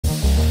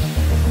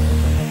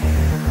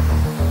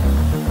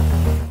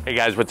Hey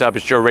guys, what's up?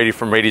 It's Joe Rady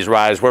from Rady's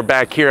Rise. We're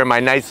back here in my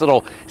nice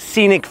little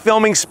scenic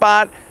filming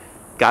spot.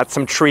 Got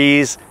some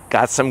trees,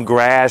 got some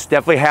grass,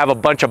 definitely have a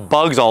bunch of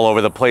bugs all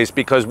over the place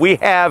because we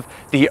have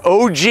the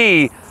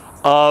OG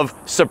of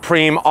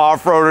Supreme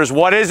off-roaders.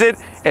 What is it?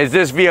 Is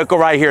this vehicle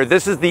right here.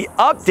 This is the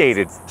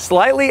updated,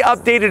 slightly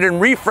updated and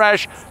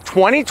refreshed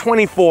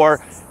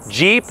 2024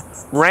 Jeep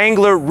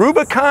Wrangler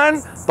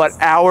Rubicon, but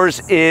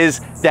ours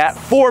is that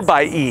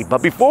 4xe.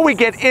 But before we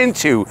get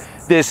into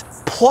this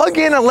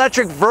plug-in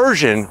electric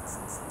version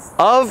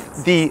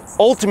of the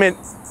ultimate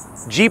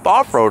Jeep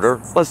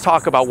off-roader, let's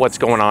talk about what's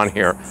going on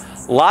here.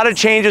 A lot of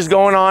changes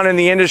going on in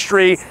the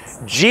industry.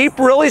 Jeep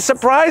really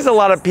surprised a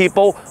lot of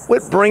people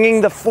with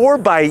bringing the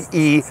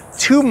 4xe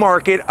to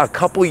market a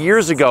couple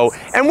years ago.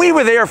 And we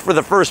were there for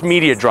the first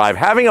media drive.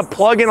 Having a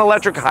plug-in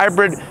electric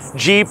hybrid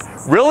Jeep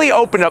really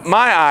opened up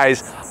my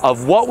eyes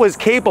of what was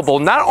capable,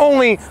 not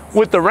only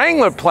with the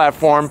Wrangler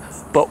platform,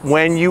 but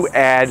when you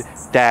add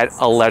that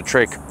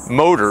electric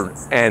motor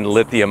and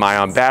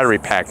lithium-ion battery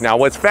pack. Now,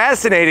 what's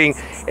fascinating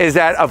is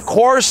that, of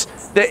course,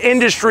 the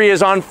industry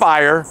is on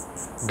fire,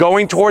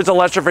 going towards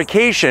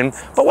electrification,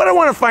 but what I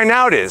want to find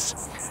out is,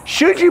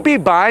 should you be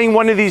buying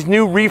one of these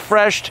new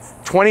refreshed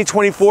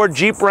 2024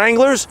 Jeep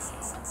Wranglers,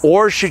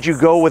 or should you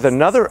go with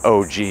another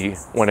OG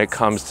when it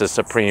comes to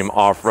Supreme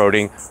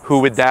off-roading? Who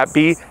would that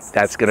be?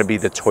 That's going to be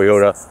the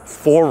Toyota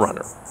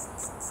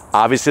 4Runner.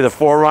 Obviously, the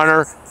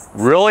 4Runner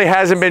really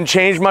hasn't been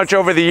changed much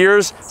over the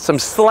years. Some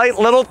slight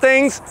little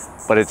things,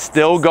 but it's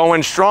still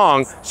going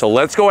strong. So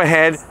let's go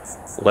ahead,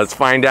 let's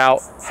find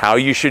out how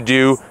you should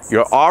do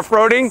your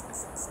off-roading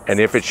and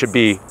if it should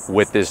be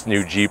with this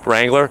new Jeep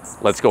Wrangler.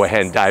 Let's go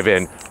ahead and dive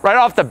in. Right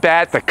off the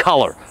bat, the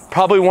color.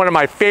 Probably one of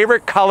my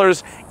favorite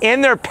colors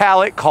in their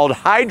palette, called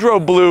Hydro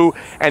Blue.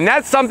 And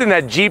that's something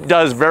that Jeep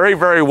does very,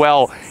 very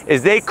well,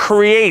 is they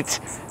create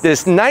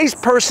this nice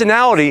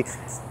personality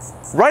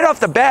right off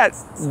the bat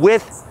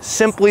with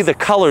simply the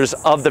colors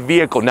of the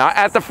vehicle. Now,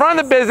 at the front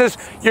of the business,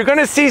 you're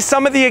gonna see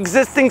some of the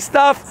existing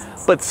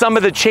stuff, but some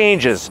of the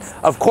changes.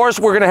 Of course,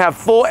 we're gonna have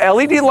full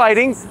LED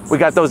lighting. We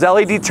got those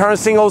LED turn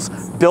signals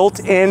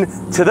built in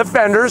to the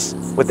fenders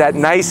with that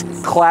nice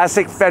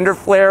classic fender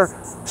flare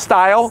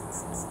style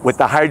with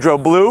the Hydro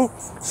Blue,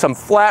 some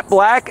flat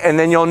black, and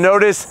then you'll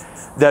notice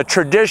the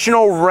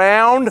traditional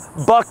round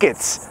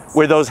buckets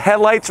where those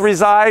headlights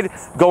reside,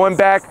 going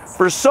back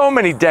for so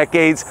many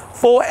decades.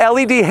 Full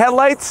LED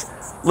headlights,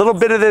 a little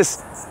bit of this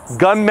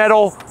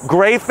gunmetal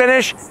gray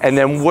finish, and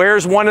then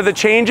where's one of the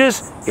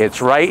changes?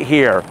 It's right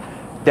here.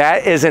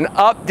 That is an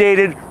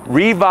updated,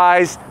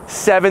 revised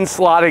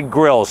 7-slotted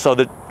grille. So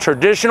the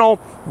traditional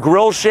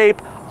grille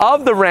shape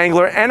of the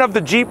Wrangler and of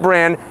the Jeep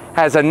brand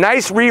has a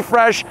nice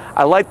refresh.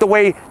 I like the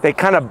way they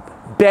kind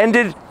of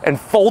bended and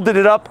folded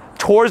it up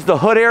towards the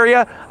hood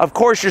area. Of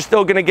course, you're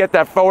still gonna get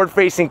that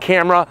forward-facing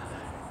camera,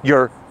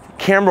 your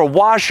camera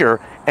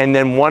washer, and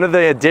then one of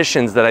the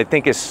additions that I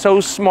think is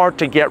so smart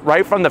to get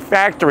right from the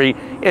factory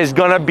is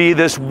gonna be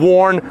this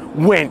worn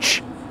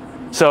winch.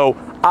 So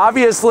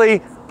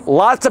obviously,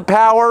 lots of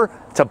power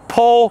to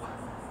pull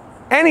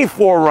any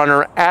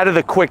 4Runner out of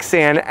the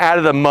quicksand, out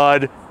of the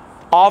mud,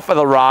 off of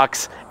the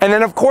rocks. And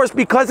then of course,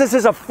 because this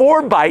is a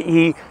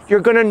 4xe,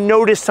 you're gonna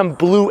notice some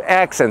blue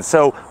accents.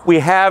 So we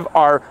have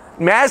our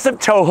massive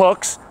tow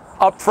hooks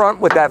up front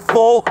with that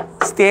full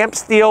stamped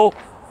steel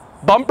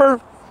bumper.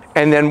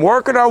 And then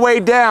working our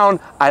way down,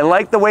 I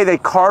like the way they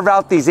carve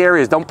out these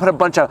areas. Don't put a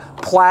bunch of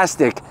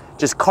plastic,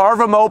 just carve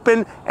them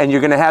open, and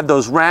you're gonna have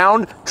those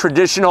round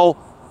traditional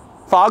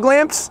fog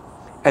lamps.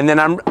 And then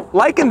I'm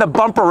liking the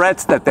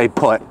bumperettes that they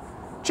put,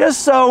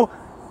 just so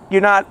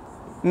you're not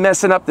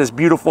messing up this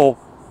beautiful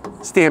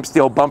stamped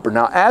steel bumper.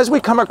 Now, as we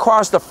come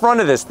across the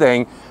front of this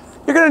thing,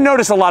 you're gonna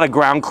notice a lot of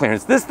ground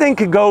clearance. This thing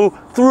could go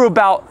through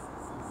about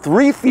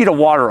 3 feet of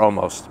water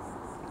almost.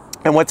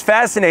 And what's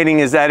fascinating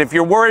is that if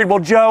you're worried, well,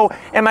 Joe,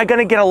 am I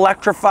gonna get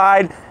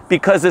electrified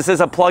because this is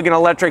a plug-in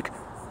electric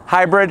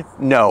hybrid?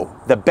 No,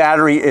 the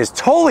battery is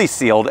totally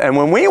sealed. And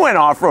when we went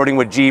off-roading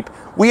with Jeep,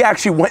 we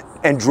actually went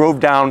and drove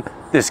down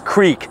this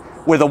creek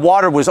where the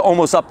water was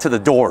almost up to the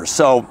doors.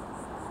 So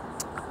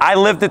I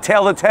lived the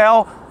tail to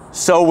tail,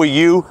 so will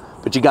you.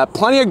 But you got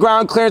plenty of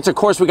ground clearance. Of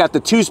course, we got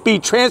the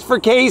 2-speed transfer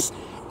case,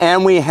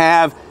 and we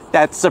have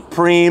that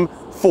Supreme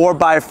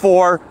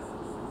 4x4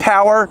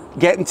 power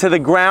getting to the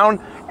ground.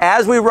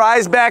 As we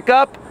rise back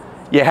up,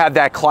 you have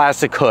that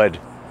classic hood.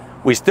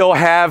 We still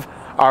have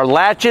our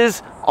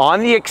latches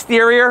on the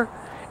exterior,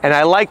 and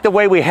I like the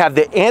way we have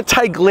the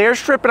anti-glare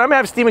strip, and I'm gonna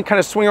have Steven kind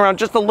of swing around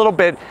just a little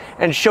bit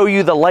and show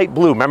you the light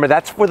blue. Remember,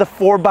 that's for the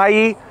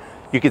 4xe.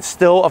 You could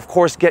still, of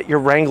course, get your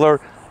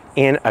Wrangler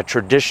in a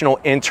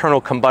traditional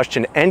internal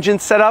combustion engine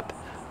setup,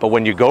 but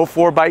when you go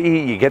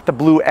 4xe, you get the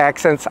blue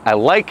accents. I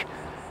like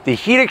the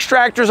heat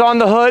extractors on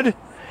the hood.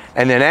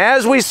 And then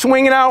as we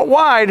swing it out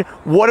wide,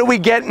 what are we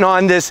getting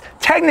on this?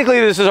 Technically,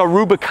 this is a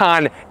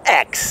Rubicon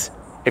X,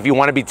 if you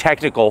want to be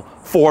technical,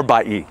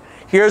 4xe.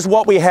 Here's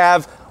what we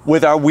have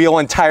with our wheel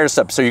and tire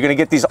setup. So you're gonna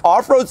get these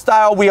off-road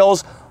style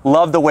wheels.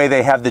 Love the way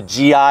they have the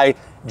GI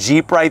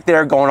Jeep right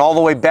there going all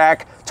the way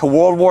back to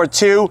World War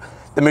II.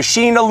 the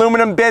machined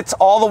aluminum bits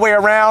all the way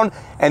around,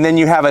 and then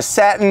you have a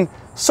satin,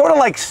 sort of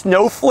like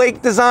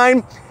snowflake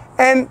design.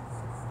 And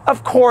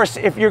of course,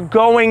 if you're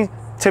going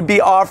to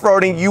be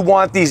off-roading, you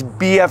want these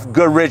BF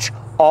Goodrich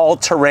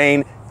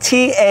all-terrain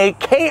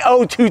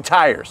TAKO2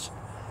 tires.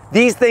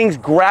 These things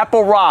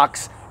grapple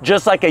rocks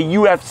just like a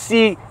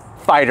UFC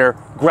fighter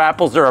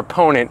grapples their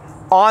opponent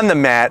on the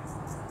mat.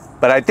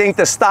 But I think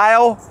the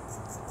style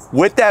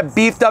with that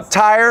beefed up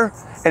tire,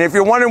 and if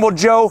you're wondering, well,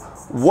 Joe,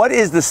 what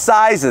is the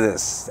size of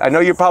this? I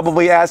know you're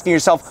probably asking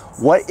yourself,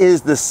 what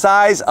is the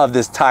size of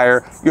this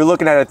tire? You're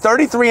looking at a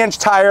 33-inch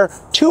tire,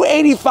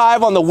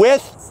 285 on the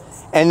width,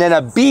 and then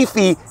a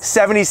beefy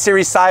 70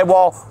 series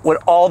sidewall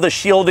with all the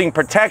shielding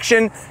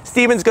protection.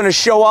 Steven's gonna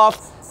show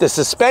off the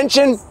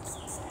suspension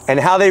and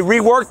how they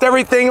reworked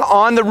everything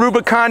on the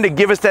Rubicon to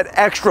give us that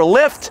extra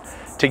lift,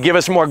 to give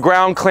us more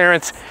ground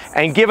clearance,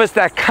 and give us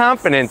that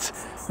confidence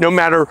no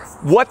matter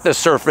what the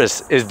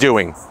surface is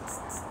doing.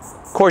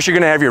 Of course, you're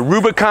gonna have your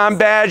Rubicon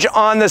badge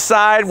on the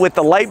side with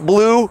the light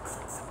blue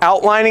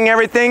outlining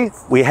everything.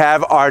 We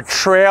have our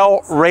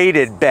trail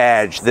rated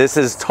badge. This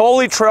is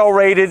totally trail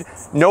rated.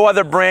 No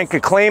other brand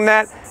could claim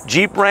that.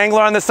 Jeep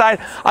Wrangler on the side.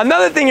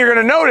 Another thing you're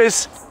gonna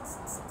notice,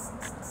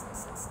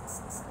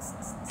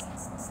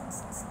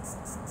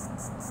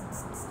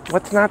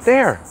 what's not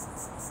there?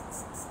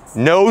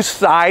 No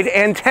side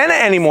antenna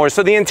anymore.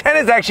 So the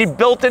antenna is actually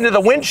built into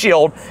the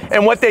windshield.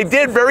 And what they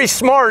did very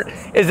smart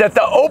is that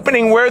the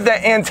opening where the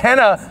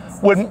antenna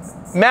would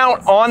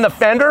mount on the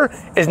fender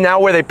is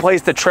now where they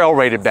place the trail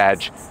rated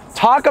badge.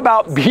 Talk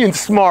about being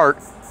smart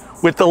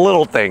with the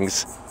little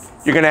things.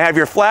 You're gonna have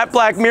your flat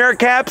black mirror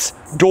caps.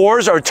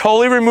 Doors are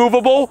totally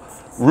removable.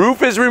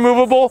 Roof is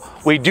removable.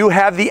 We do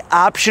have the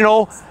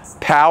optional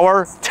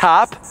power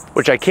top,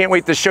 which I can't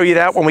wait to show you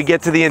that when we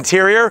get to the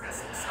interior.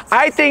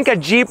 I think a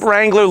Jeep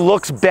Wrangler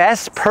looks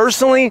best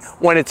personally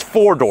when it's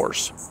 4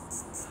 doors.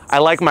 I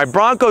like my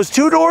Broncos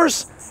 2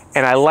 doors,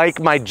 and I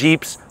like my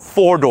Jeeps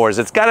 4 doors.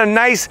 It's got a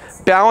nice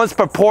balanced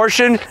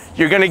proportion.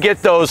 You're gonna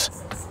get those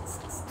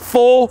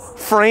full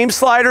frame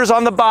sliders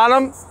on the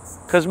bottom,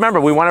 because remember,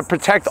 we wanna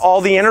protect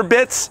all the inner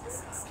bits.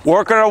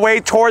 Working our way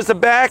towards the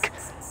back,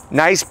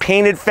 nice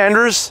painted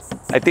fenders.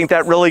 I think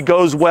that really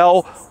goes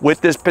well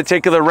with this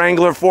particular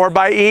Wrangler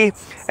 4xe.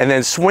 And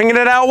then swinging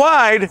it out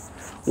wide,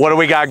 what do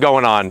we got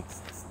going on?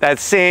 That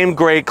same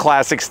great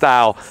classic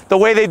style. The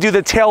way they do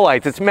the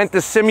taillights, it's meant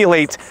to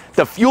simulate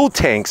the fuel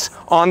tanks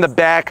on the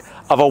back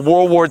of a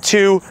World War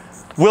II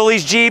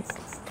Willys Jeep.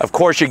 Of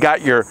course, you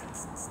got your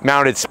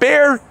mounted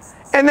spare,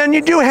 and then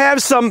you do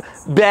have some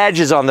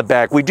badges on the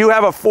back. We do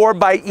have a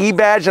 4xe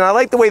badge, and I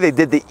like the way they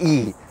did the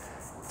E.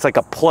 It's like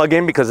a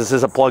plug-in because this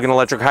is a plug-in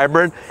electric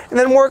hybrid. And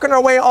then working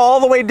our way all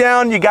the way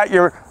down, you got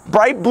your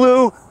bright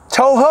blue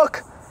tow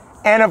hook,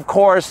 and of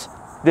course,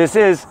 this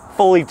is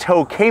fully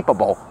tow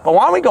capable. But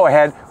why don't we go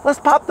ahead, let's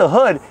pop the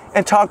hood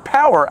and talk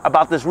power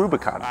about this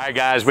Rubicon. All right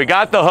guys, we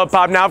got the hood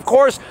pop. Now of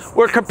course,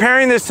 we're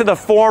comparing this to the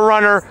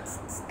 4Runner,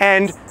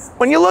 and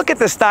when you look at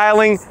the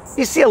styling,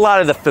 you see a lot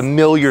of the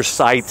familiar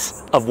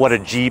sights of what a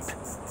Jeep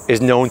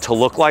is known to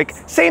look like.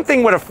 Same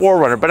thing with a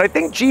 4Runner, but I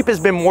think Jeep has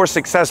been more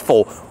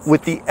successful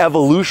with the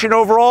evolution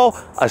overall,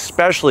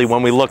 especially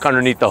when we look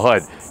underneath the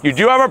hood. You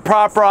do have a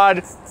prop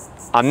rod.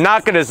 I'm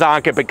not gonna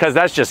zonk it because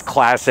that's just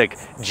classic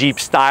Jeep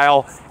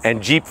style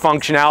and Jeep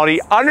functionality.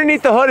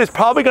 Underneath the hood is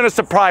probably gonna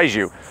surprise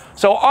you.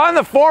 So on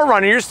the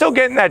 4Runner, you're still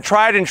getting that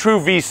tried and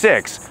true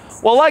V6.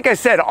 Well, like I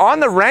said,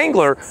 on the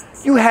Wrangler,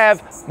 you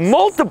have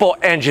multiple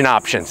engine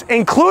options,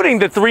 including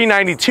the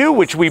 392,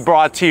 which we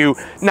brought to you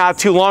not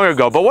too long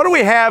ago. But what do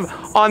we have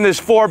on this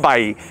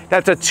 4xe?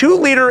 That's a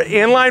 2-liter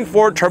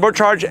inline-4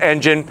 turbocharged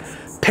engine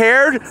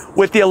paired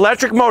with the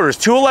electric motors,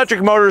 2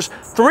 electric motors,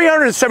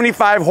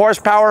 375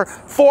 horsepower,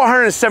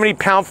 470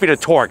 pound-feet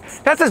of torque.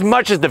 That's as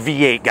much as the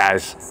V8,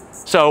 guys.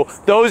 So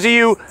those of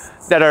you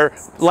that are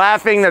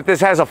laughing that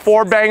this has a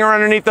 4-banger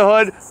underneath the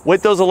hood,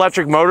 with those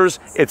electric motors,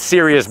 it's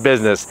serious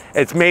business.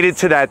 It's mated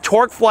to that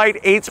Torque Flight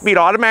 8-speed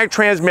automatic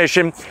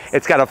transmission.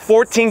 It's got a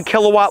 14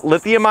 kilowatt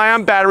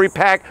lithium-ion battery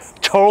pack,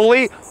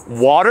 totally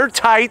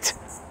watertight.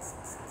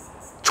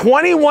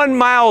 21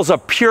 miles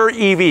of pure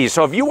EV.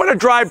 So if you want to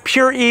drive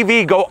pure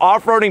EV, go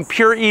off-roading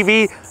pure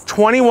EV,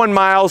 21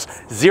 miles,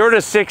 0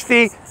 to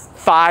 60,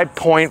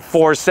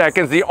 5.4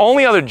 seconds. The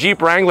only other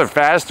Jeep Wrangler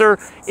faster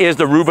is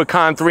the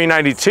Rubicon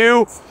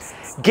 392.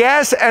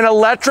 Gas and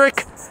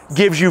electric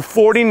gives you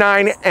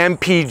 49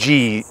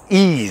 mpg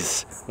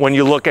ease when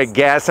you look at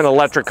gas and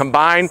electric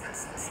combined.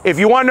 If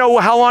you want to know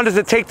how long does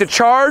it take to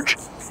charge,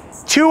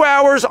 2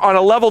 hours on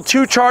a level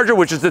 2 charger,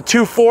 which is the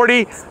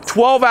 240,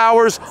 12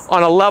 hours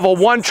on a level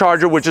 1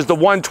 charger, which is the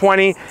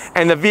 120,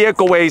 and the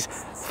vehicle weighs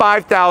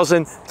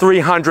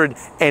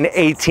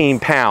 5,318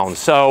 pounds.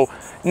 So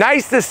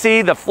nice to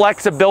see the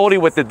flexibility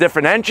with the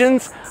different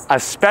engines,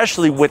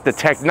 especially with the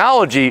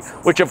technology,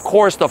 which of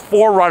course the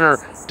 4Runner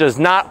does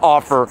not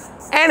offer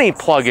any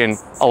plug-in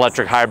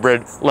electric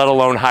hybrid, let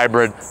alone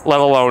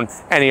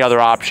any other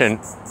option.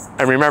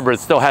 And remember, it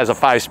still has a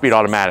 5-speed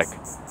automatic.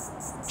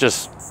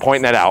 Just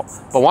pointing that out.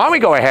 But why don't we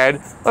go ahead,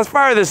 let's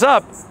fire this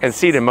up and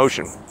see it in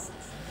motion.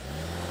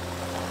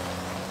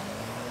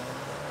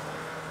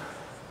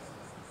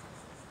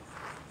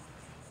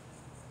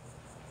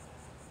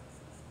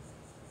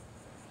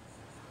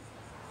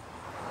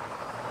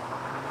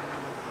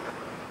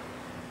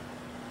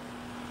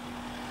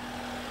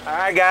 All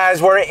right,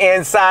 guys, we're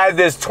inside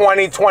this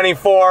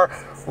 2024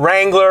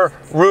 Wrangler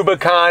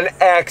Rubicon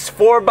X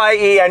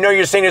 4xe. I know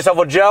you're saying to yourself,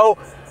 well, Joe,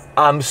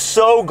 I'm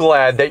so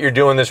glad that you're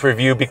doing this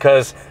review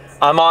because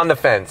I'm on the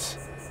fence.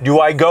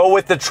 Do I go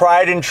with the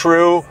tried and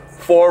true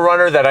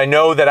 4Runner that I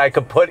know that I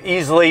could put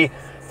easily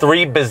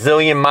 3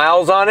 bazillion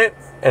miles on it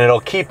and it'll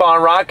keep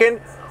on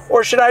rocking?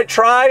 Or should I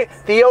try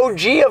the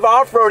OG of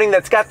off-roading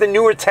that's got the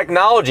newer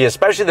technology,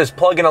 especially this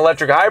plug-in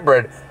electric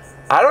hybrid?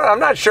 I'm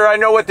not sure I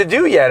know what to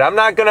do yet. I'm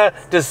not gonna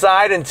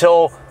decide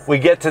until we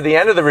get to the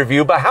end of the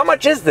review, but how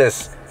much is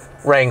this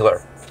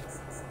Wrangler?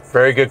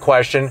 Very good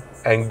question,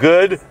 and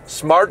good,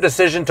 smart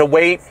decision to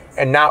wait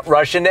and not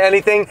rush into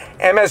anything.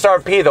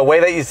 MSRP, the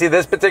way that you see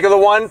this particular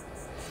one,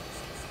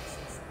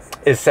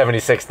 is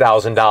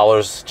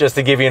 $76,000. Just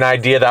to give you an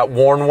idea, that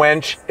worn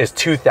winch is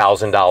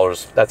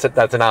 $2,000.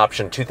 That's an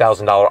option,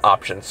 $2,000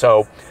 option.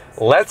 So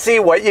let's see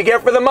what you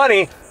get for the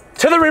money.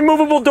 To the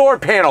removable door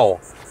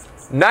panel.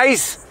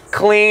 Nice,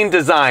 clean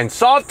design,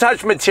 soft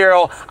touch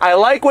material. I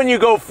like when you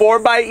go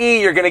 4xe,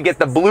 you're gonna get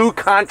the blue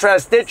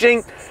contrast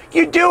stitching.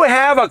 You do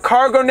have a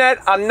cargo net.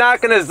 I'm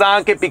not gonna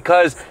zonk it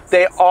because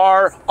they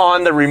are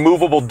on the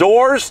removable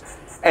doors,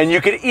 and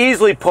you could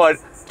easily put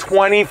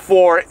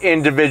 24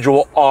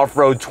 individual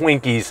off-road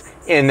Twinkies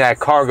in that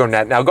cargo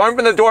net. Now, going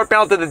from the door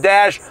panel to the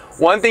dash,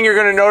 one thing you're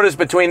gonna notice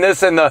between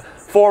this and the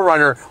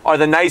 4Runner are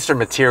the nicer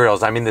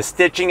materials. I mean, the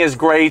stitching is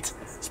great,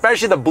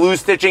 especially the blue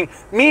stitching.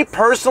 Me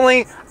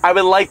personally, I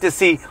would like to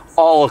see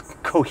all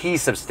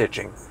cohesive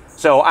stitching.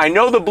 So I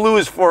know the blue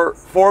is for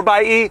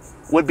 4xe,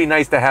 would be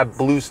nice to have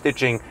blue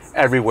stitching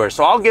everywhere.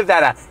 So I'll give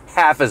that a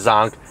half a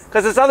zonk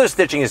because this other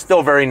stitching is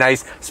still very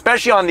nice,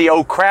 especially on the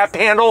oh crap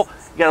handle.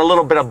 You got a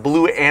little bit of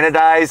blue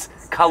anodized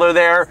color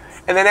there.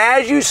 And then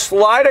as you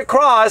slide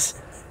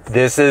across,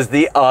 this is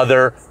the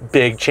other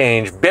big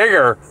change.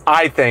 Bigger,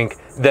 I think,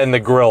 than the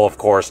grille, of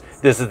course.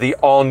 This is the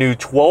all-new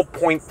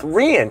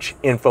 12.3-inch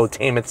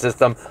infotainment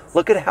system.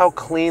 Look at how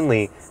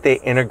cleanly they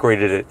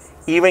integrated it.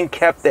 Even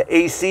kept the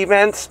AC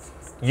vents.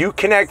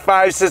 Uconnect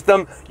 5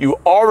 system. You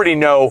already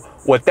know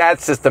what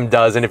that system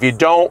does. And if you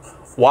don't,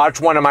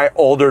 watch one of my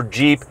older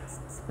Jeep,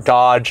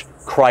 Dodge,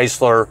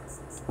 Chrysler,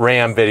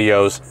 Ram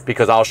videos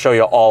because I'll show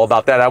you all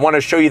about that. I want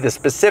to show you the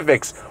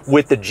specifics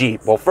with the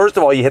Jeep. Well, first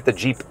of all, you hit the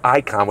Jeep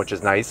icon, which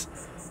is nice.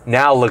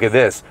 Now look at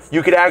this.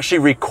 You could actually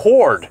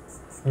record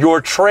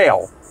your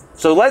trail.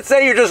 So let's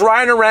say you're just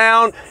riding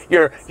around,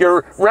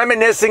 you're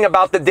reminiscing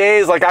about the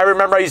days like I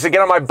remember I used to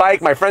get on my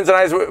bike, my friends and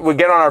I would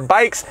get on our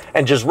bikes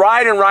and just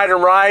ride and ride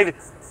and ride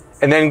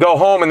and then go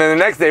home, and then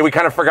the next day we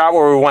kind of forgot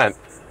where we went.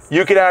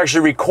 You could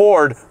actually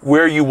record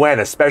where you went,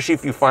 especially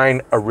if you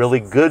find a really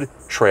good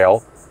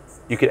trail.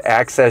 You could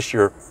access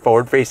your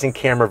forward-facing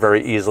camera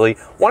very easily.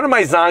 One of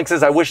my zonks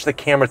is I wish the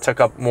camera took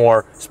up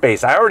more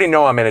space. I already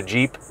know I'm in a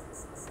Jeep.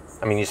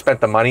 I mean, you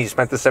spent the money, you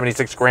spent the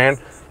 76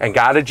 grand and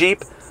got a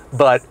Jeep,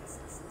 but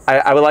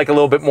I would like a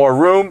little bit more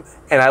room,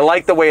 and I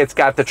like the way it's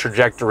got the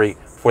trajectory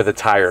for the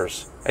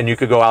tires. And you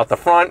could go out the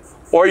front,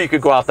 or you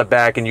could go out the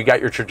back, and you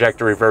got your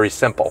trajectory very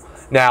simple.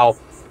 Now,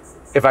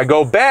 if I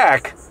go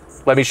back,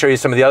 let me show you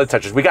some of the other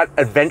touches. We got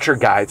adventure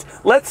guides.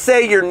 Let's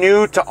say you're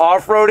new to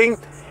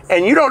off-roading,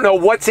 and you don't know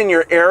what's in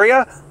your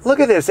area. Look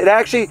at this. It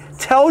actually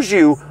tells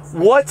you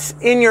what's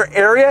in your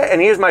area, and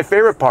here's my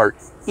favorite part.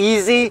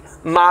 Easy,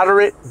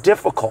 moderate,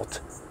 difficult.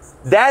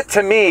 That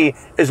to me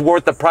is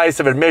worth the price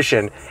of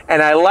admission,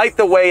 and I like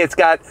the way it's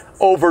got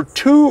over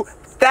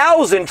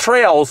 2,000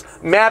 trails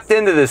mapped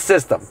into this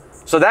system.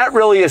 So that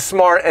really is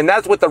smart, and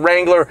that's what the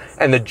Wrangler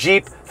and the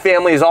Jeep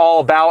family is all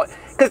about.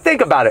 Because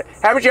think about it.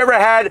 Haven't you ever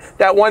had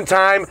that one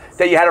time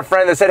that you had a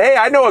friend that said, hey,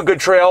 I know a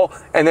good trail,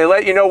 and they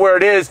let you know where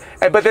it is,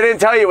 but they didn't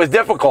tell you it was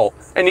difficult,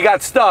 and you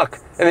got stuck,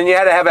 and then you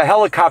had to have a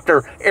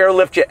helicopter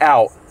airlift you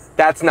out.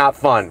 That's not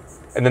fun.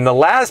 And then the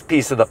last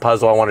piece of the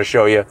puzzle I want to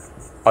show you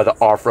are the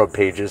off-road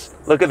pages.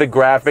 Look at the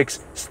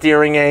graphics,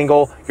 steering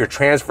angle, your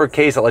transfer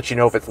case that lets you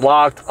know if it's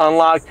locked,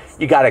 unlocked.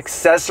 You got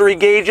accessory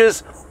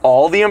gauges,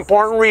 all the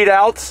important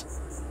readouts,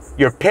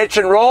 your pitch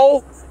and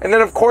roll, and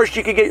then of course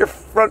you could get your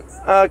front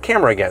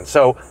camera again.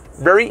 So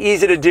very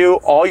easy to do.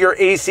 All your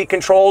AC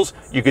controls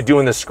you could do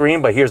in the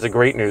screen, but here's the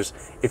great news.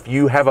 If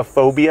you have a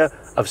phobia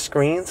of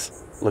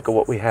screens, look at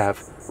what we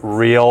have.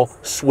 Real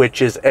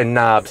switches and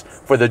knobs.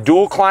 For the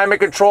dual climate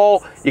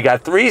control, you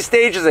got 3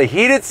 stages of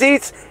heated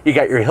seats. You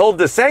got your hill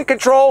descent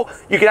control.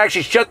 You can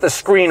actually shut the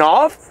screen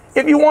off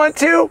if you want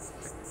to.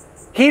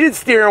 Heated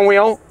steering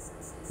wheel,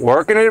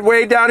 working it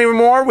way down even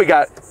more. We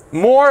got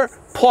more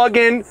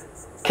plug-in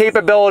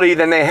capability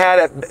than they have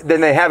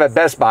at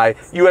Best Buy.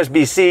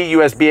 USB-C,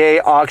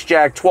 USB-A, aux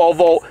jack, 12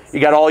 volt.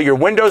 You got all your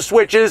window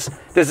switches.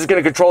 This is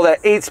going to control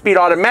that 8-speed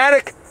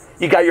automatic.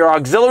 You got your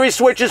auxiliary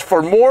switches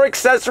for more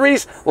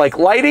accessories like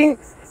lighting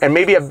and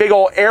maybe a big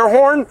old air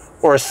horn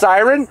or a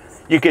siren.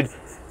 You could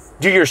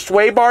do your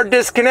sway bar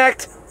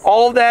disconnect.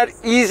 All of that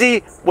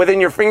easy within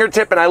your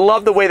fingertip. And I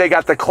love the way they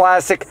got the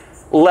classic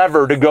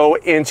lever to go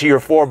into your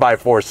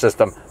 4x4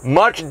 system.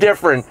 Much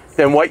different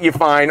than what you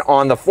find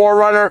on the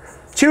 4Runner.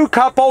 2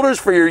 cup holders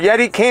for your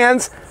Yeti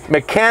cans,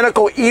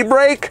 mechanical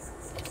e-brake,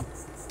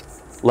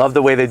 Love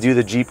the way they do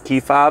the Jeep key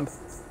fob.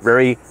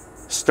 Very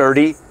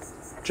sturdy,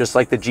 just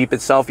like the Jeep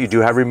itself. You do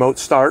have remote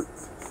start.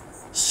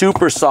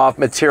 Super soft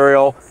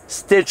material,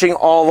 stitching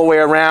all the way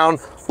around.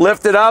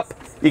 Lift it up,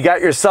 you got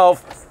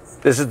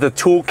yourself, this is the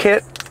tool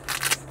kit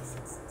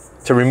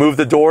to remove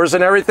the doors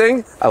and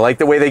everything. I like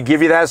the way they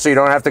give you that so you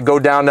don't have to go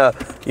down to,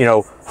 you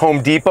know,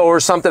 Home Depot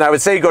or something. I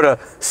would say go to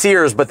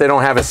Sears, but they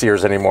don't have a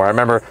Sears anymore. I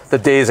remember the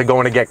days of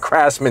going to get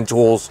Craftsman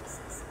tools.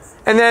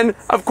 And then,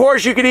 of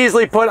course, you could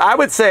easily put, I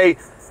would say,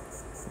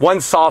 one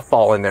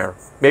softball in there.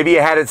 Maybe you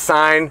had it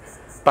signed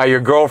by your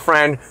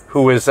girlfriend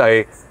who was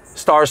a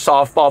star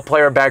softball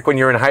player back when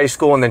you were in high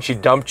school, and then she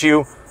dumped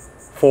you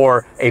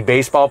for a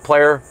baseball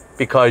player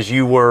because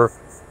you were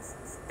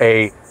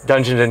a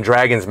Dungeons and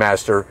Dragons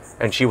master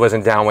and she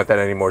wasn't down with that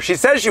anymore. She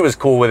said she was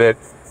cool with it,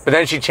 but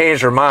then she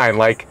changed her mind.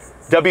 Like,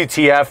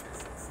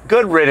 WTF,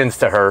 good riddance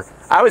to her.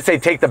 I would say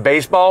take the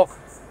baseball,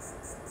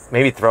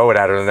 maybe throw it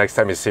at her the next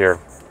time you see her.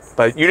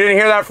 But you didn't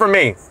hear that from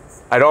me.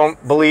 I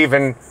don't believe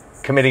in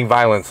committing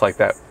violence like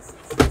that.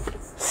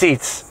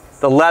 Seats,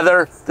 the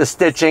leather, the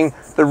stitching,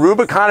 the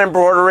Rubicon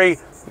embroidery,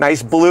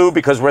 nice blue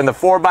because we're in the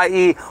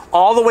 4xe,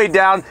 all the way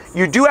down.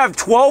 You do have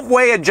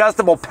 12-way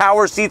adjustable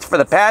power seats for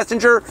the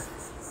passenger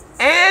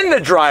and the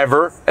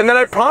driver. And then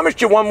I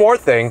promised you one more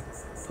thing.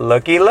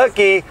 Looky,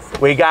 looky,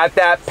 we got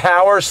that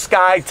power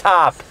sky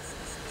top.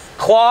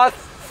 Cloth,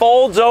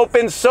 folds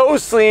open, so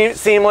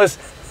seamless.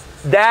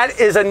 That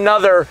is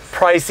another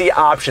pricey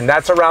option.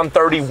 That's around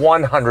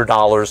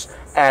 $3,100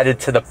 added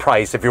to the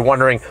price. If you're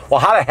wondering, well,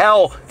 how the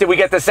hell did we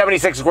get the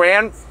 76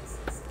 grand?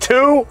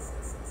 2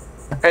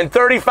 and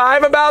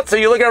 35 about? So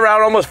you're looking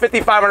around almost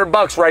 5,500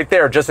 bucks right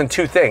there just in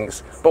 2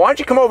 things. But why don't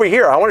you come over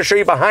here? I want to show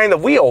you behind the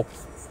wheel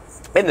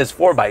in this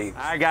 4xe.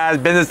 All right, guys,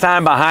 business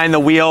time behind the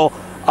wheel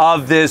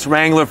of this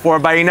Wrangler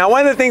 4xe. Now,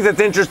 one of the things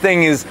that's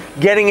interesting is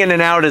getting in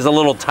and out is a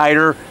little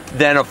tighter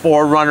than a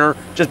 4Runner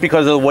just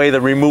because of the way the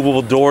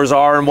removable doors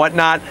are and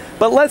whatnot.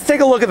 But let's take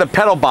a look at the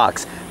pedal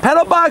box.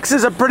 Pedal box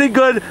is a pretty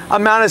good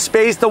amount of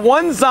space. The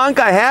one zonk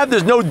I have,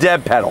 there's no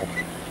dead pedal.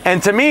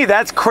 And to me,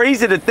 that's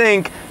crazy to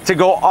think to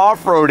go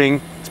off-roading,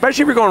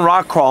 especially if you're going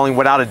rock crawling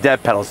without a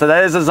dead pedal. So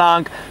that is a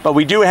zonk, but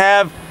we do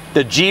have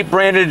the Jeep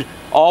branded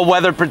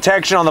all-weather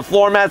protection on the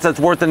floor mats. That's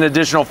worth an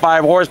additional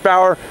 5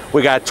 horsepower.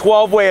 We got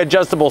 12-way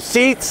adjustable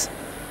seats.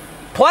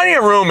 Plenty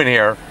of room in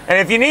here. And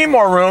if you need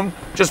more room,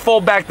 just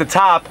fold back the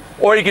top,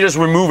 or you can just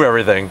remove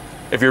everything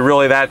if you're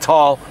really that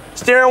tall.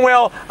 Steering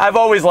wheel, I've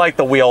always liked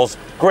the wheels.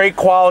 Great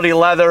quality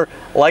leather.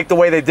 Like the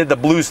way they did the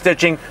blue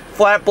stitching.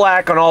 Flat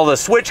black on all the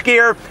switch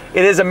gear.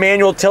 It is a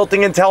manual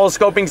tilting and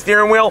telescoping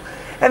steering wheel.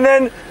 And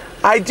then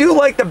I do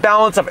like the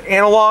balance of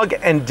analog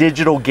and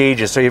digital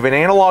gauges. So you have an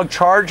analog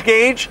charge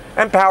gauge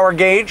and power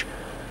gauge.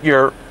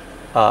 Your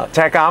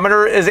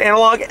tachometer is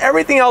analog.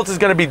 Everything else is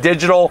going to be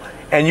digital,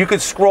 and you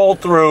could scroll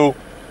through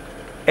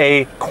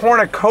a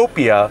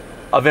cornucopia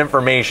of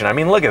information. I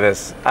mean, look at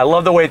this. I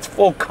love the way it's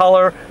full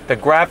color. The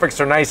graphics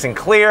are nice and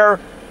clear.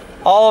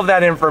 All of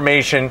that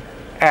information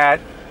at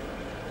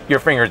your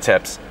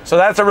fingertips. So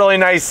that's a really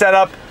nice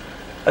setup,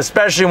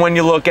 especially when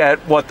you look at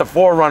what the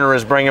 4Runner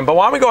is bringing. But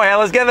why don't we go ahead,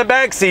 let's get in the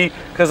back seat,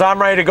 because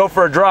I'm ready to go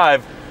for a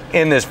drive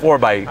in this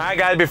 4xe. All right,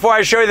 guys, before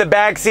I show you the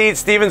back seat,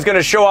 Steven's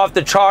gonna show off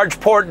the charge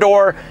port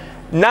door.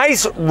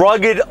 Nice,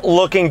 rugged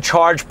looking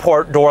charge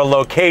port door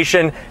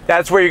location.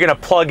 That's where you're gonna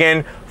plug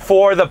in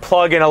for the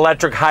plug-in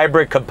electric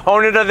hybrid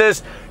component of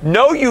this.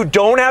 No, you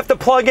don't have to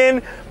plug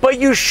in, but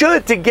you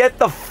should to get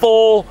the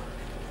full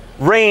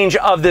range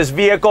of this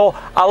vehicle.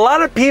 A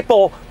lot of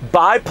people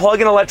buy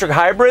plug-in electric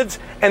hybrids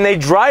and they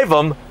drive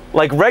them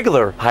like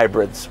regular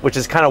hybrids, which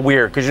is kind of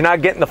weird because you're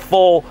not getting the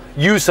full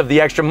use of the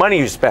extra money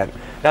you spent.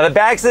 Now, the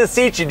backs of the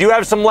seats, you do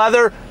have some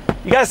leather.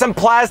 You got some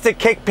plastic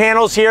kick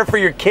panels here for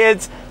your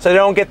kids so they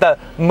don't get the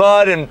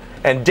mud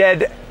and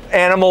dead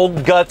animal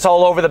guts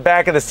all over the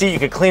back of the seat. You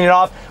can clean it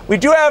off. We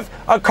do have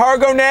a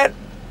cargo net.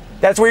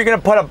 That's where you're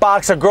gonna put a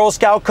box of Girl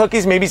Scout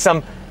cookies, maybe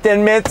some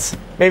Thin Mints,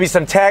 maybe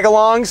some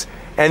tag-alongs.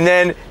 And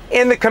then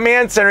in the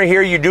command center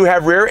here, you do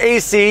have rear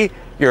AC,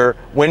 your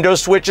window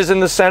switches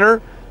in the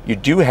center. You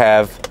do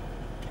have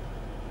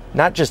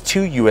not just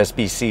 2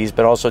 USB-Cs,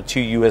 but also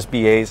 2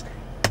 USB-As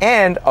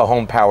and a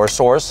home power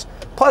source.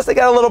 Plus, they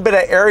got a little bit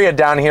of area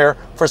down here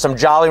for some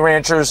Jolly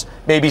Ranchers,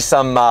 maybe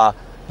some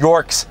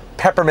York's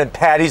peppermint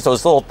patties,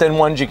 those little thin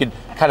ones you could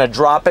kind of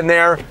drop in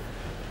there.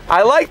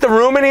 I like the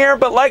room in here,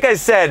 but like I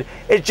said,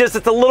 it's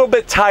a little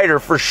bit tighter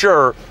for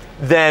sure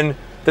than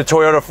the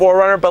Toyota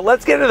 4Runner. But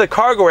let's get into the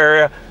cargo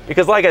area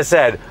because, like I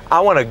said,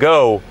 I want to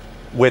go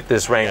with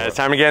this Wrangler. It's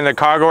time to get in the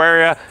cargo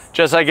area.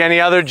 Just like any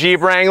other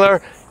Jeep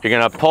Wrangler, you're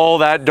gonna pull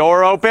that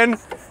door open,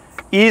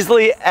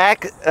 easily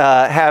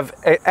have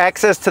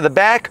access to the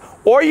back,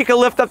 or you can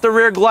lift up the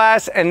rear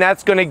glass and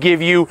that's gonna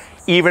give you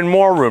even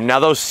more room. Now,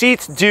 those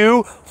seats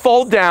do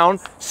fold down,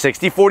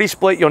 60-40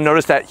 split. You'll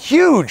notice that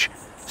huge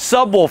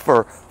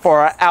subwoofer for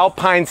our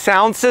Alpine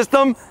sound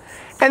system.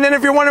 And then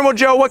if you're wondering, well,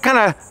 Joe, what kind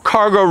of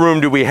cargo room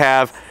do we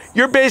have?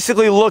 You're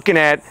basically looking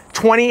at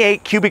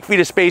 28 cubic feet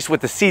of space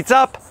with the seats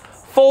up.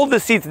 Fold the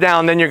seats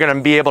down, then you're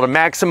gonna be able to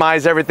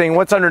maximize everything.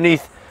 What's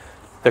underneath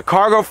The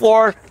cargo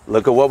floor,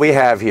 look at what we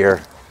have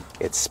here.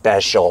 It's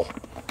special.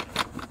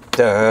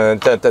 Dun,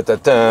 dun, dun, dun,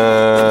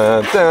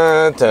 dun,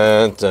 dun, dun,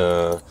 dun,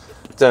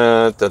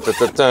 dun, dun,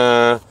 dun,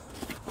 dun,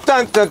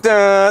 dun, dun,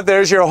 dun.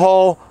 There's your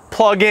whole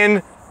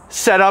plug-in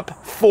setup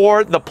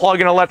for the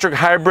plug-in electric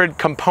hybrid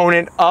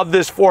component of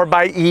this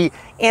 4xe,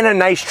 and a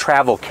nice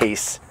travel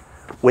case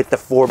with the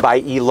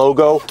 4xe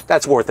logo.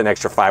 That's worth an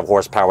extra 5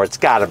 horsepower. It's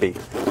gotta be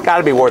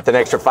worth an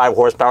extra 5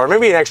 horsepower,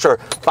 maybe an extra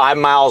 5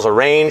 miles of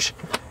range.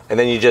 And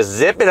then you just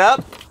zip it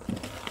up,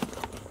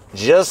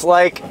 just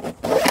like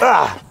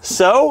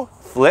so.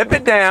 Flip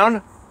it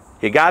down.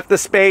 You got the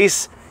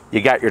space. You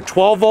got your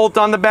 12 volt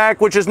on the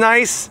back, which is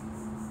nice.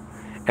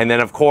 And then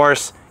of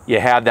course, you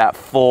have that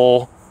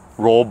full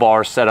roll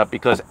bar setup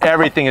because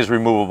everything is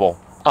removable.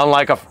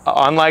 Unlike a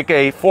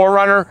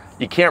 4Runner,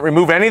 you can't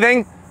remove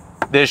anything.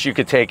 This, you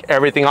could take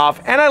everything off.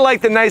 And I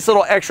like the nice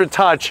little extra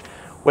touch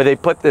where they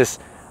put this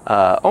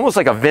almost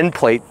like a VIN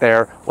plate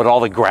there with all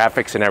the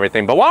graphics and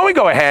everything. But why don't we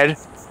go ahead?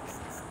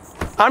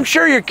 I'm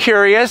sure you're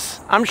curious.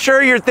 I'm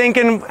sure you're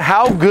thinking,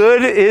 how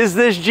good is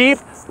this Jeep?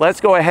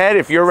 Let's go ahead.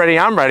 If you're ready,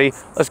 I'm ready.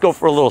 Let's go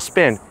for a little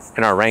spin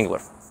in our Wrangler.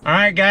 All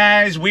right,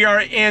 guys, we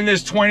are in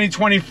this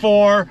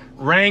 2024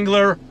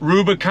 Wrangler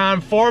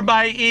Rubicon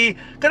 4xe.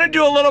 Gonna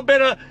do a little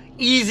bit of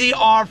easy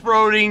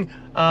off-roading,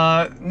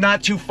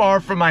 not too far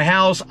from my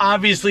house.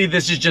 Obviously,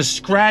 this is just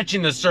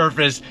scratching the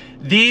surface.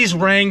 These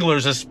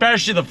Wranglers,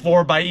 especially the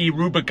 4xe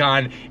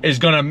Rubicon, is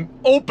gonna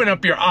open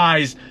up your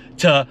eyes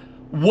to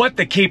what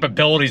the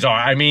capabilities are.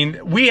 I mean,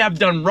 we have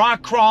done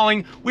rock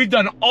crawling. We've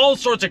done all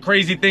sorts of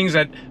crazy things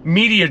at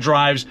media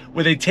drives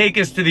where they take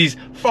us to these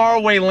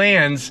faraway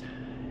lands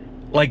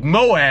like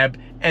Moab,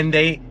 and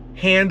they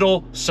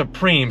handle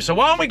supreme. So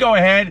why don't we go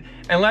ahead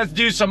and let's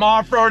do some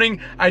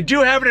off-roading. I do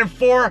have it in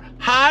 4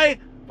 high.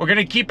 We're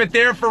gonna keep it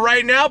there for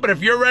right now, but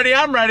if you're ready,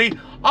 I'm ready.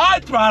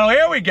 On throttle,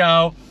 here we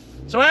go.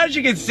 So as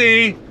you can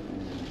see,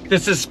 the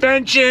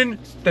suspension,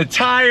 the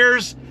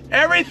tires,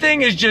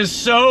 everything is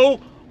just so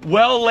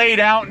well laid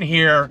out in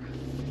here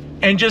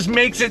and just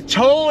makes it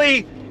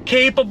totally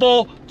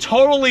capable,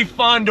 totally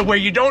fun to where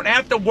you don't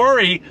have to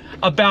worry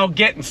about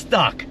getting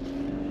stuck.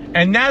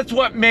 And that's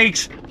what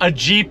makes a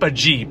Jeep a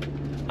Jeep.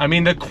 I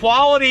mean, the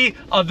quality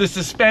of the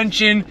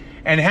suspension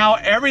and how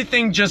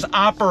everything just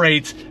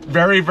operates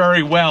very,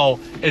 very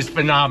well is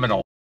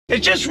phenomenal.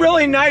 It's just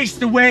really nice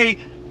the way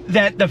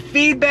that the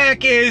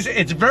feedback is.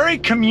 It's very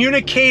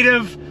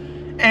communicative,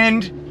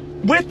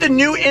 and with the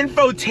new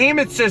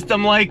infotainment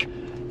system, like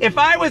if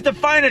I was to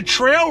find a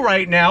trail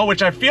right now,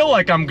 which I feel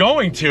like I'm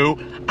going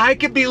to, I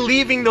could be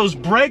leaving those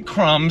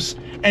breadcrumbs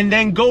and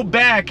then go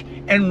back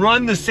and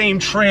run the same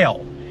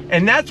trail.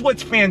 And that's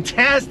what's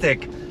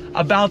fantastic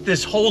about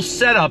this whole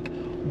setup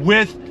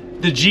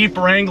with the Jeep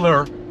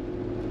Wrangler,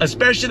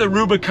 especially the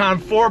Rubicon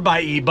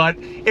 4xe. But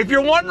if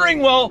you're wondering,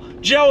 well,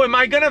 Joe, am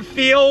I gonna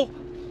feel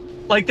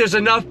like there's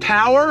enough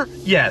power?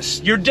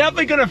 Yes, you're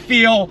definitely gonna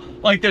feel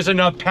like there's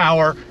enough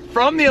power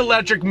from the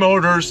electric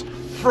motors,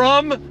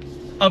 from,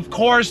 of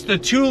course, the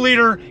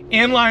 2-liter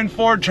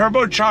inline-4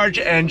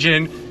 turbocharged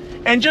engine,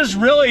 and just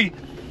really,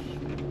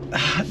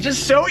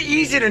 just so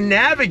easy to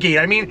navigate.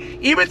 I mean,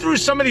 even through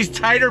some of these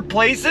tighter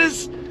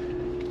places,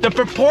 the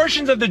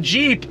proportions of the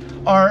Jeep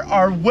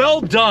are well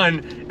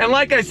done. And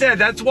like I said,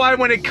 that's why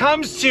when it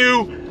comes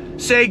to,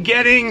 say,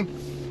 getting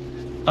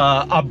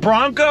a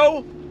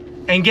Bronco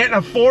and getting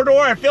a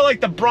 4-door, I feel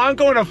like the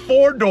Bronco and a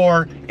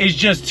 4-door is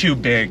just too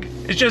big.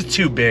 It's just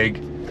too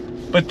big.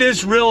 But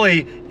this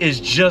really is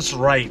just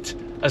right,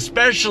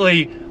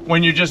 especially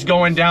when you're just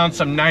going down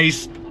some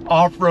nice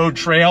off-road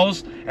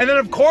trails. And then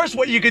of course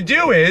what you could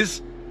do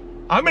is,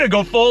 I'm gonna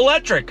go full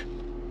electric.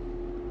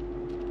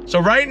 So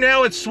right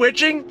now it's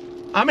switching.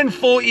 I'm in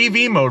full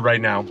EV mode right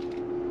now.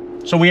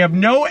 So we have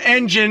no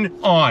engine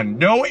on,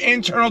 no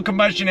internal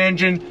combustion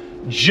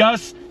engine,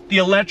 just the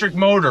electric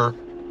motor.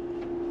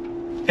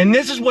 And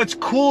this is what's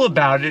cool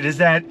about it, is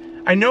that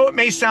I know it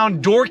may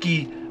sound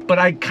dorky, but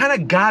I kind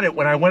of got it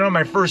when I went on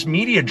my first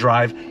media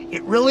drive.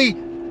 It really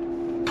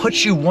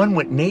puts you one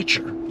with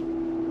nature.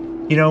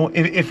 You know,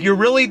 if you're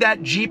really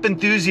that Jeep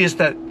enthusiast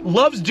that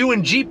loves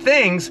doing Jeep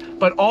things,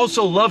 but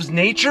also loves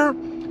nature,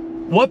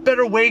 what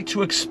better way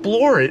to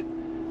explore it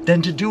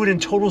than to do it in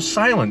total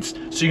silence,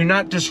 so you're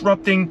not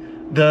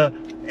disrupting the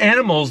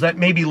animals that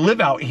maybe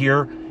live out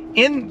here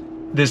in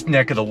this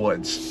neck of the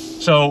woods.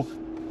 So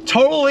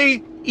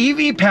totally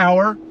EV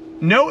power,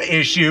 no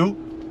issue.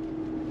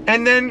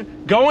 And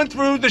then going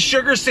through the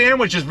sugar sand,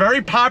 which is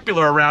very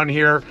popular around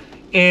here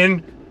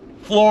in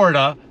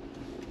Florida,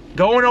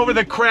 going over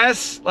the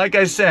crests, like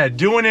I said,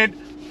 doing it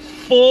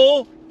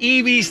full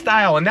EV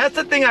style. And that's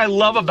the thing I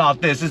love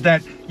about this, is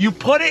that you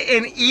put it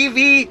in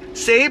EV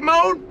save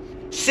mode,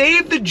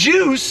 save the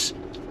juice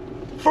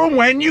for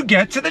when you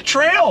get to the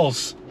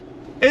trails.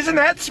 Isn't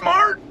that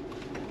smart?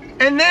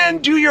 And then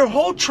do your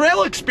whole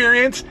trail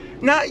experience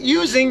not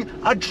using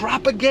a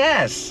drop of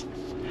gas.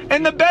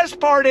 And the best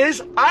part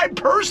is, I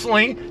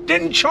personally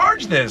didn't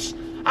charge this.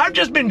 I've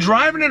just been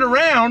driving it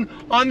around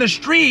on the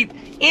street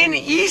in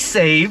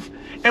e-save,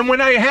 and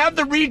when I have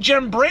the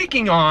regen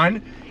braking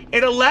on,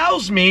 it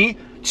allows me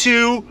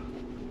to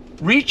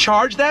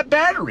recharge that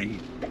battery.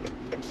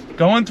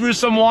 Going through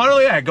some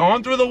water, yeah,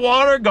 going through the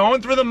water,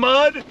 going through the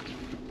mud.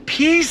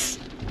 Piece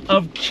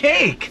of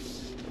cake.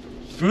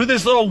 Through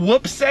this little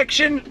whoop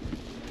section.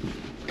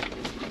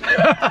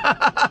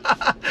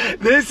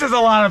 This is a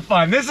lot of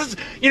fun. This is,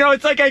 you know,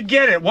 it's like I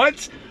get it.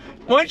 Once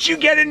you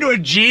get into a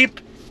Jeep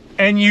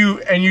and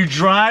you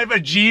drive a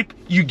Jeep,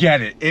 you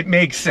get it. It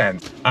makes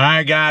sense. All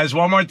right, guys,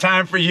 one more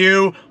time for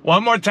you,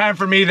 one more time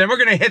for me. Then we're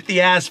gonna hit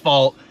the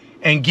asphalt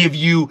and give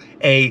you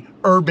a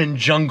urban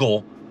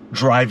jungle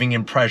driving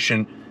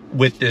impression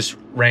with this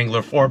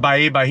Wrangler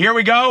 4xe. But here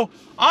we go,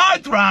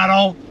 on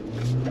throttle.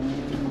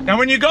 Now,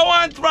 when you go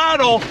on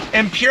throttle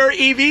in pure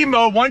EV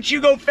mode, once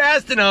you go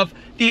fast enough,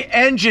 the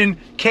engine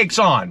kicks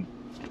on,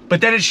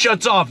 but then it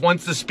shuts off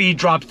once the speed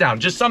drops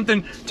down. Just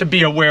something to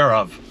be aware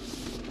of.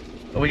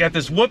 We got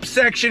this whoop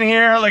section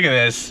here. Look at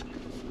this.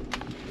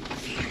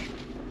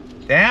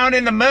 Down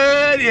in the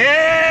mud.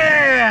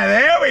 Yeah,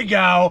 there we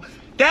go.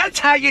 That's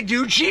how you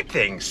do Jeep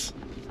things.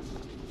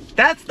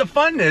 That's the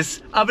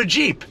funness of a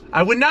Jeep.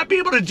 I would not be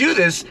able to do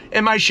this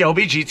in my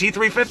Shelby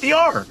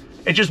GT350R.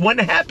 It just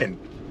wouldn't happen.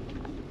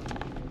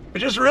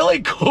 It's just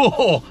really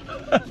cool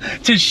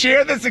to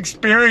share this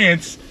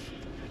experience,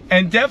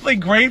 and definitely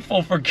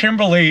grateful for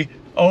Kimberly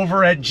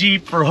over at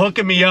Jeep for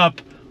hooking me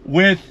up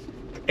with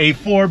a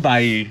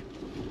 4xe,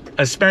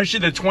 especially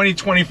the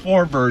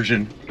 2024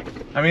 version.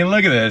 I mean,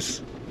 look at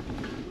this.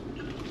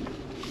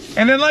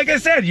 And then, like I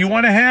said, you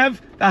want to have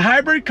the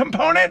hybrid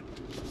component?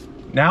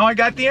 Now I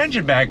got the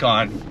engine back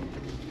on.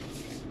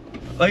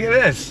 Look at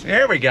this.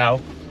 There we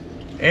go.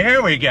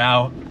 There we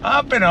go.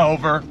 Up and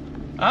over.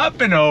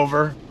 Up and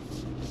over.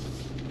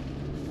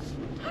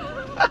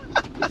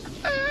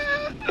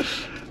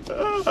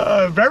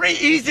 Very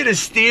easy to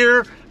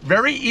steer,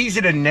 very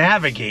easy to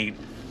navigate.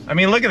 I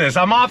mean, look at this.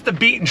 I'm off the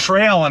beaten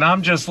trail and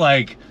I'm just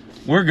like,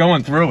 we're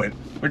going through it.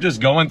 We're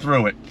just going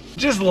through it.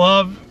 Just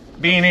love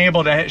being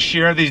able to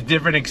share these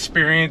different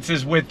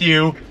experiences with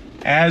you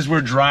as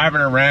we're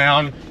driving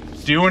around,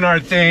 doing our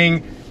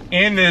thing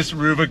in this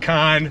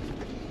Rubicon.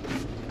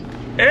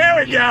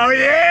 There we go,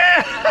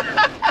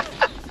 yeah!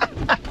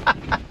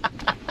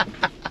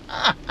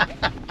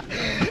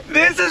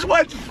 This is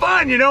what's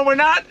fun, you know, we're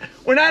not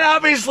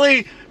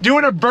obviously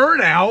doing a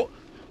burnout,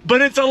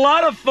 but it's a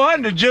lot of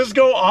fun to just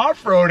go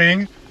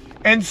off-roading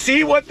and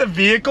see what the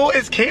vehicle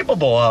is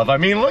capable of. I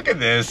mean, look at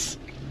this.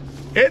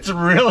 It's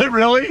really,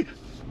 really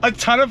a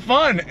ton of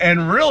fun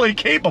and really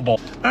capable.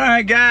 All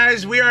right,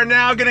 guys, we are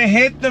now gonna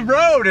hit the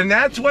road, and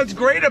that's what's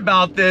great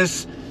about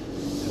this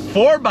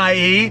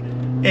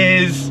 4xe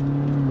is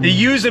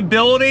the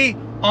usability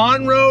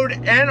on-road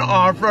and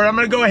off-road. I'm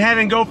gonna go ahead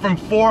and go from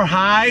 4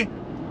 high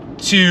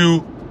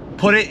to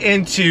put it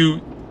into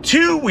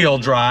 2-wheel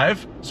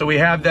drive. So we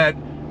have that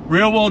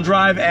rear-wheel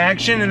drive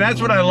action, and that's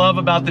what I love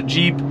about the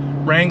Jeep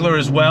Wrangler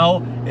as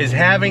well, is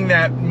having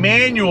that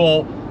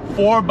manual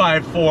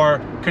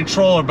 4x4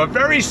 controller, but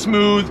very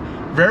smooth,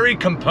 very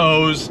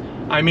composed.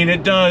 I mean,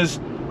 it does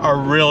a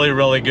really,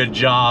 really good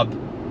job.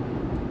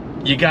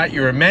 You got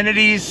your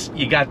amenities,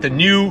 you got the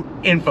new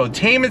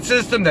infotainment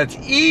system that's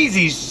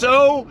easy,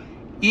 so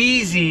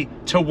easy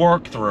to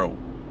work through.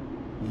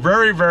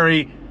 Very,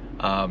 very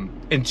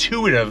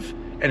intuitive,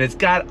 and it's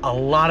got a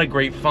lot of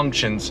great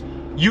functions.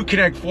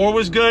 Uconnect 4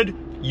 was good,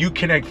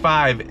 Uconnect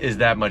 5 is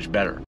that much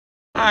better.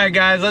 All right,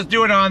 guys, let's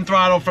do it on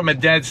throttle from a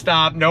dead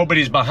stop.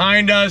 Nobody's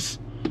behind us.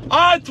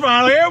 On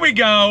throttle, here we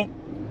go.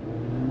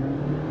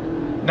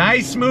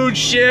 Nice smooth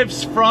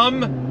shifts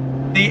from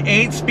the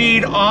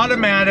 8-speed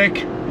automatic.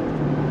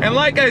 And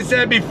like I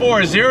said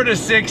before, 0 to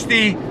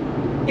 60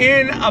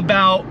 in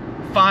about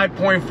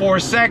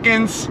 5.4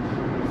 seconds.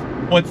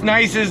 What's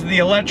nice is the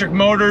electric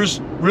motors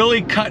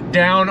really cut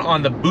down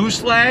on the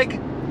boost lag.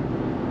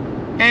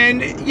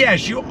 And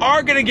yes, you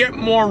are gonna get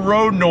more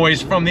road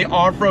noise from the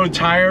off-road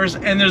tires,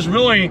 and there's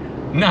really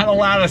not a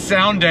lot of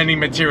sound deadening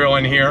material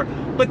in here,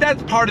 but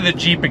that's part of the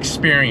Jeep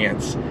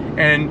experience.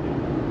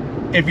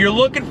 And if you're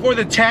looking for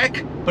the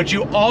tech, but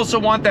you also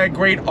want that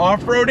great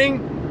off-roading,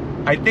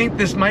 I think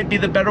this might be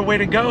the better way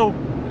to go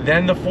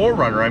than the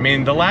 4Runner. I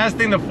mean, the last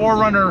thing the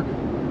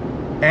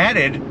 4Runner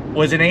added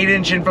was an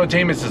 8-inch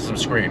infotainment system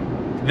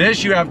screen.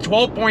 This, you have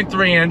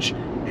 12.3-inch,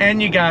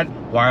 and you got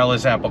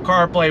wireless Apple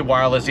CarPlay,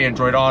 wireless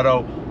Android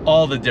Auto,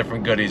 all the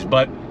different goodies.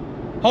 But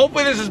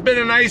hopefully this has been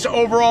a nice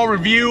overall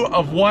review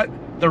of what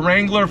the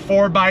Wrangler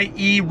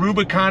 4xe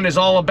Rubicon is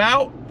all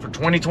about for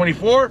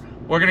 2024.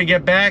 We're gonna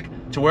get back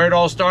to where it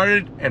all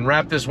started and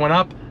wrap this one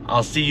up.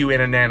 I'll see you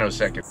in a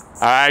nanosecond.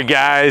 All right,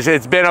 guys,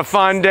 it's been a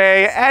fun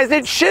day, as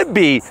it should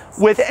be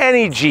with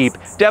any Jeep.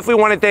 Definitely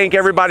want to thank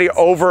everybody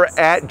over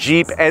at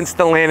Jeep and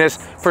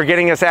Stellantis for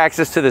getting us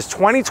access to this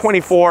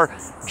 2024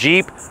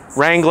 Jeep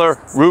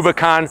Wrangler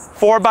Rubicon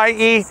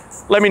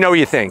 4xe. Let me know what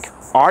you think.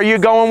 Are you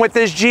going with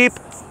this Jeep,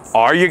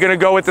 Are you gonna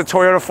go with the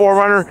Toyota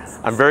 4Runner?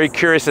 I'm very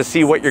curious to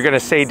see what you're gonna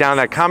say down in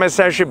that comment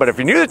section, but if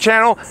you're new to the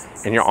channel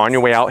and you're on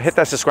your way out, hit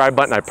that subscribe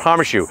button. I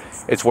promise you,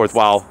 it's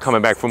worthwhile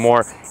coming back for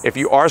more. If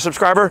you are a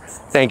subscriber,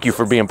 thank you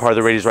for being part of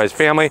the Radies Rise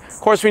family. Of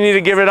course, we need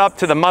to give it up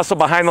to the muscle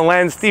behind the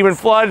lens, Stephen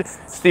Flood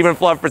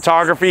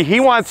Photography. He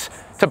wants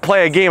to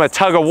play a game of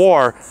tug of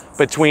war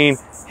between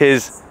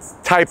his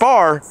Type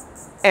R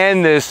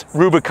and this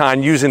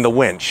Rubicon using the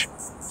winch.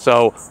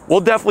 So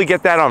we'll definitely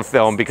get that on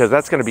film because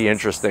that's gonna be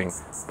interesting.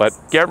 But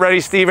get ready,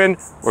 Steven.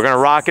 We're gonna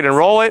rock it and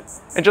roll it.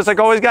 And just like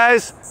always,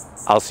 guys,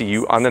 I'll see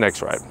you on the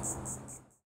next ride.